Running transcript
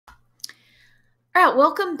All right,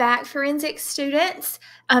 welcome back, forensic students.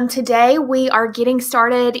 Today we are getting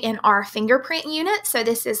started in our fingerprint unit. So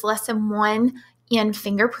this is lesson 1 in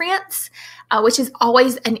fingerprints, which is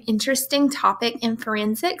always an interesting topic in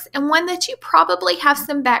forensics and one that you probably have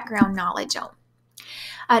some background knowledge on.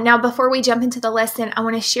 Now, before we jump into the lesson, I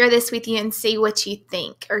want to share this with you and see what you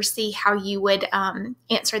think or see how you would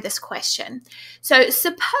answer this question. So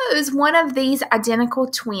suppose one of these identical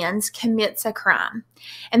twins commits a crime,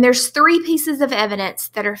 and there's 3 pieces of evidence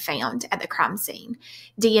that are found at the crime scene: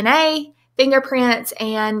 DNA, fingerprints,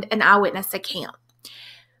 and an eyewitness account.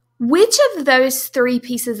 Which of those 3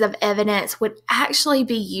 pieces of evidence would actually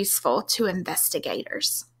be useful to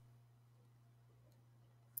investigators?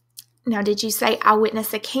 Now, did you say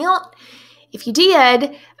eyewitness account? If you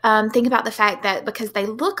did, think about the fact that because they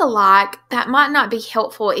look alike, that might not be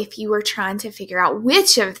helpful if you were trying to figure out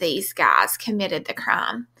which of these guys committed the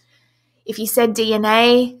crime. If you said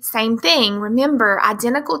DNA, same thing. Remember,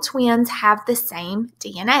 identical twins have the same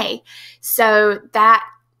DNA. So that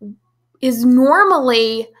is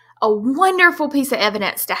normally a wonderful piece of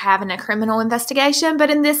evidence to have in a criminal investigation, but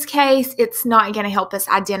in this case, it's not going to help us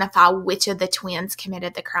identify which of the twins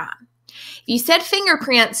committed the crime. If you said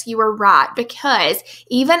fingerprints, you were right, because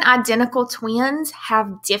even identical twins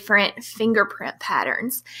have different fingerprint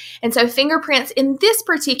patterns. And so fingerprints in this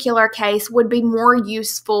particular case would be more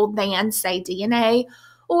useful than, say, DNA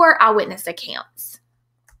or eyewitness accounts.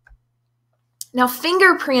 Now,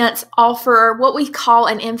 fingerprints offer what we call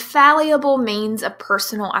an infallible means of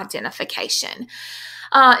personal identification.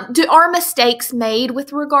 Are mistakes made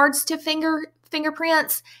with regards to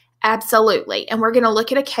fingerprints? Absolutely. And we're going to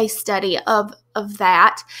look at a case study of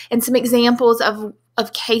that and some examples of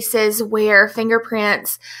cases where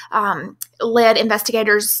fingerprints led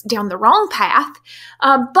investigators down the wrong path.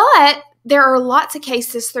 But there are lots of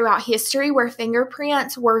cases throughout history where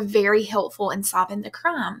fingerprints were very helpful in solving the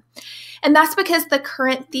crime. And that's because the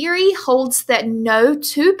current theory holds that no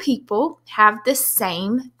 2 people have the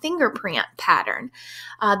same fingerprint pattern.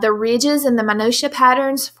 The ridges and the minutia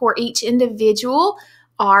patterns for each individual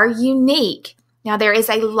are unique. Now, there is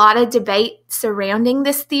a lot of debate surrounding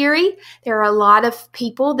this theory. There are a lot of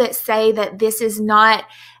people that say that this is not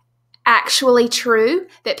actually true,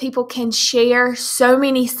 that people can share so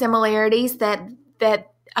many similarities that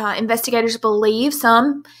investigators believe.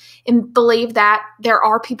 Some believe that there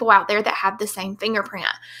are people out there that have the same fingerprint.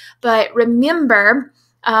 But remember,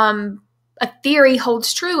 a theory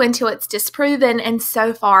holds true until it's disproven, and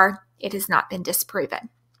so far it has not been disproven.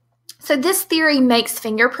 So this theory makes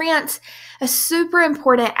fingerprints a super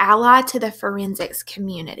important ally to the forensics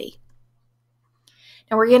community.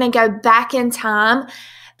 Now we're going to go back in time.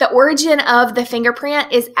 The origin of the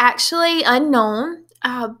fingerprint is actually unknown,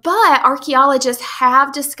 but archaeologists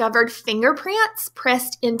have discovered fingerprints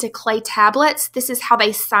pressed into clay tablets. This is how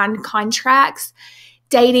they signed contracts,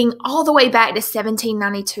 dating all the way back to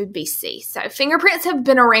 1792 BC. So fingerprints have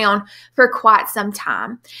been around for quite some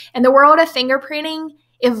time. And the world of fingerprinting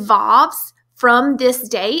evolves from this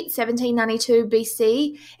date, 1792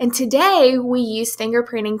 BC, and today we use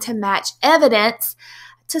fingerprinting to match evidence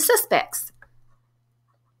to suspects.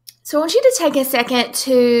 So I want you to take a second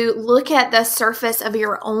to look at the surface of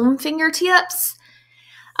your own fingertips,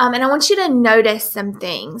 and I want you to notice some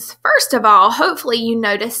things. First of all, hopefully you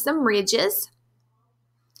notice some ridges,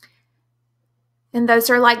 and those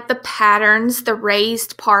are like the patterns, the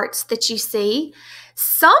raised parts that you see.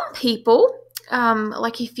 Some people,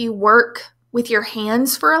 like if you work with your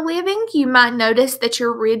hands for a living, you might notice that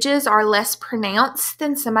your ridges are less pronounced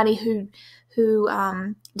than somebody who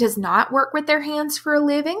does not work with their hands for a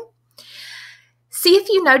living. See if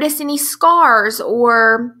you notice any scars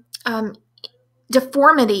or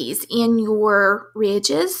deformities in your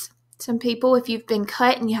ridges. Some people, if you've been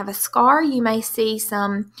cut and you have a scar, you may see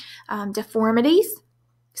some deformities,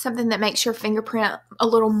 something that makes your fingerprint a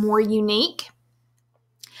little more unique.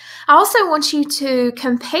 I also want you to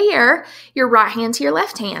compare your right hand to your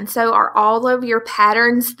left hand. So are all of your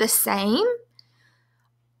patterns the same?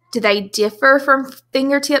 Do they differ from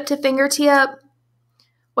fingertip to fingertip?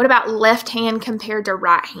 What about left hand compared to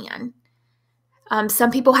right hand?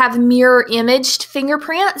 Some people have mirror imaged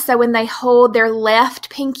fingerprints. So when they hold their left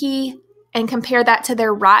pinky and compare that to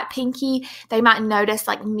their right pinky, they might notice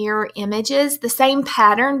like mirror images, the same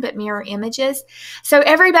pattern, but mirror images. So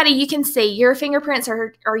everybody, you can see your fingerprints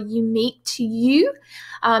are unique to you,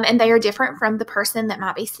 and they are different from the person that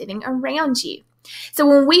might be sitting around you. So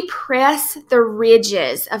when we press the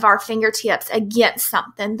ridges of our fingertips against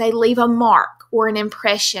something, they leave a mark or an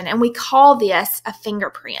impression, and we call this a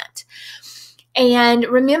fingerprint. And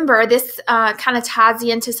remember, this kind of ties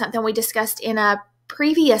into something we discussed in a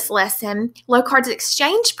previous lesson, Locard's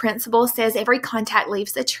exchange principle says every contact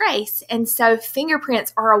leaves a trace. And so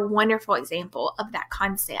fingerprints are a wonderful example of that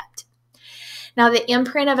concept. Now, the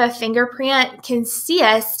imprint of a fingerprint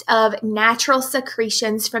consists of natural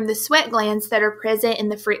secretions from the sweat glands that are present in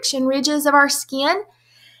the friction ridges of our skin.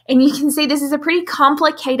 And you can see this is a pretty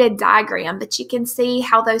complicated diagram, but you can see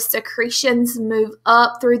how those secretions move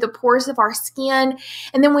up through the pores of our skin.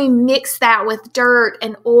 And then we mix that with dirt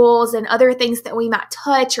and oils and other things that we might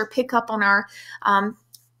touch or pick up on our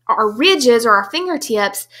ridges or our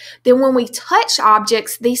fingertips. Then when we touch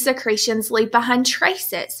objects, these secretions leave behind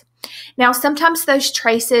traces. Now, sometimes those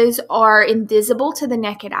traces are invisible to the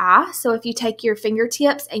naked eye. So if you take your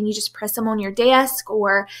fingertips and you just press them on your desk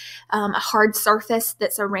or a hard surface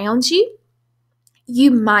that's around you,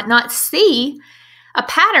 you might not see a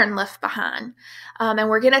pattern left behind. And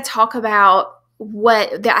we're going to talk about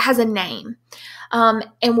what that has a name.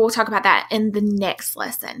 And we'll talk about that in the next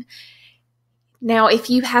lesson. Now,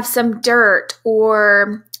 if you have some dirt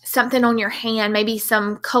or something on your hand, maybe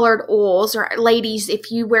some colored oils, or ladies,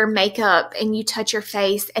 if you wear makeup and you touch your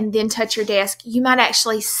face and then touch your desk, you might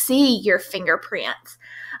actually see your fingerprints.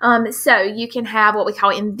 So you can have what we call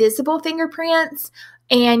invisible fingerprints,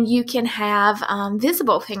 and you can have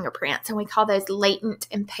visible fingerprints, and we call those latent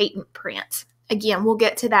and patent prints. Again, we'll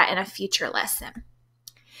get to that in a future lesson.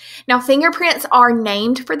 Now, fingerprints are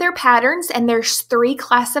named for their patterns, and there's 3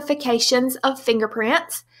 classifications of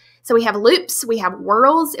fingerprints. So we have loops, we have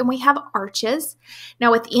whorls, and we have arches.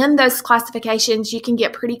 Now, within those classifications, you can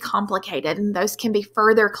get pretty complicated, and those can be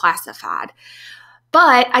further classified.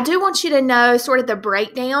 But I do want you to know sort of the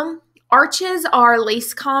breakdown. Arches are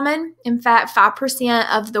least common. In fact,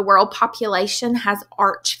 5% of the world population has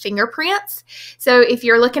arch fingerprints. So if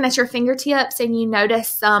you're looking at your fingertips and you notice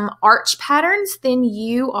some arch patterns, then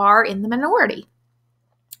you are in the minority.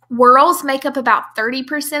 Whorls make up about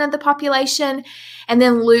 30% of the population, and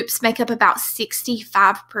then loops make up about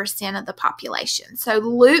 65% of the population. So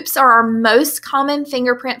loops are our most common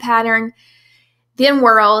fingerprint pattern, then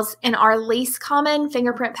whorls, and our least common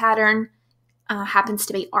fingerprint pattern happens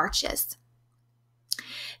to be arches.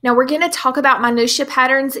 Now, we're going to talk about minutia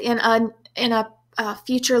patterns in a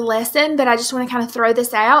future lesson, but I just want to kind of throw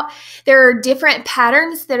this out. There are different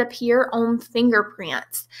patterns that appear on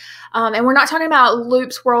fingerprints. And we're not talking about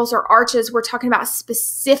loops, whorls, or arches. We're talking about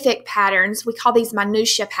specific patterns. We call these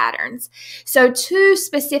minutia patterns. So 2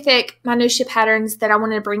 specific minutia patterns that I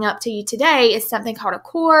wanted to bring up to you today is something called a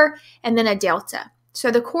core and then a delta. So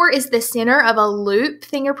the core is the center of a loop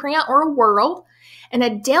fingerprint or a whorl, and a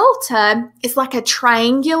delta is like a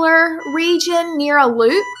triangular region near a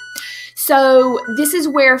loop. So this is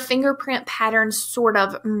where fingerprint patterns sort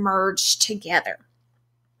of merge together.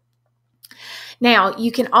 Now,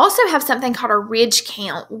 you can also have something called a ridge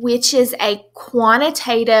count, which is a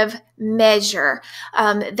quantitative measure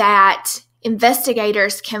that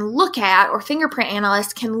investigators can look at, or fingerprint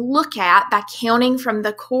analysts can look at, by counting from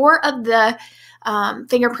the core of the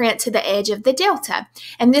fingerprint to the edge of the delta.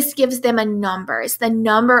 And this gives them a number. It's the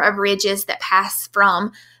number of ridges that pass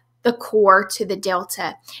from the core to the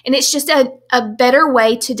delta. And it's just a better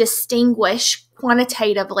way to distinguish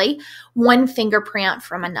quantitatively one fingerprint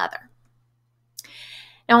from another.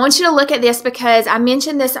 Now, I want you to look at this because I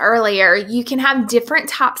mentioned this earlier. You can have different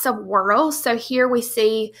types of whorls. So here we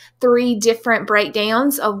see 3 different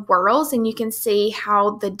breakdowns of whorls, and you can see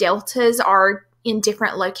how the deltas are in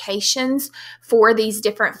different locations for these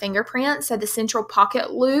different fingerprints. So the central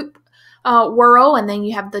pocket loop whorl, and then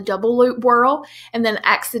you have the double loop whorl, and then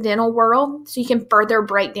accidental whorl. So you can further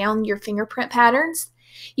break down your fingerprint patterns.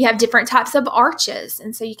 You have different types of arches,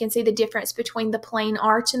 and so you can see the difference between the plain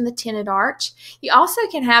arch and the tinted arch. You also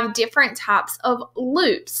can have different types of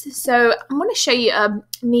loops. So I'm going to show you a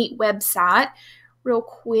neat website real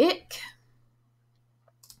quick.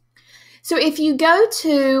 So if you go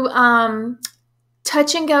to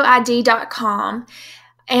touchandgoid.com,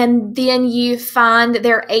 and then you find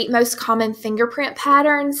their 8 most common fingerprint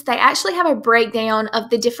patterns, they actually have a breakdown of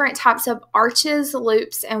the different types of arches,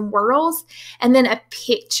 loops, and whorls, and then a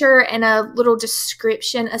picture and a little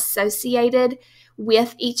description associated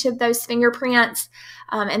with each of those fingerprints,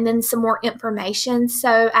 and then some more information.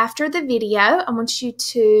 So after the video, I want you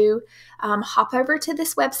to hop over to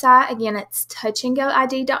this website. Again, it's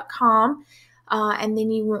touchandgoid.com. And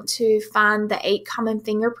then you want to find the 8 common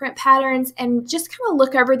fingerprint patterns and just kind of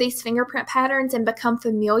look over these fingerprint patterns and become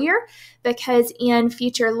familiar, because in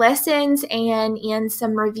future lessons and in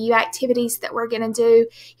some review activities that we're going to do,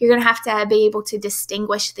 you're going to have to be able to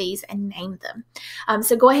distinguish these and name them.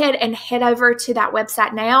 So go ahead and head over to that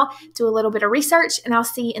website now, do a little bit of research, and I'll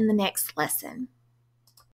see you in the next lesson.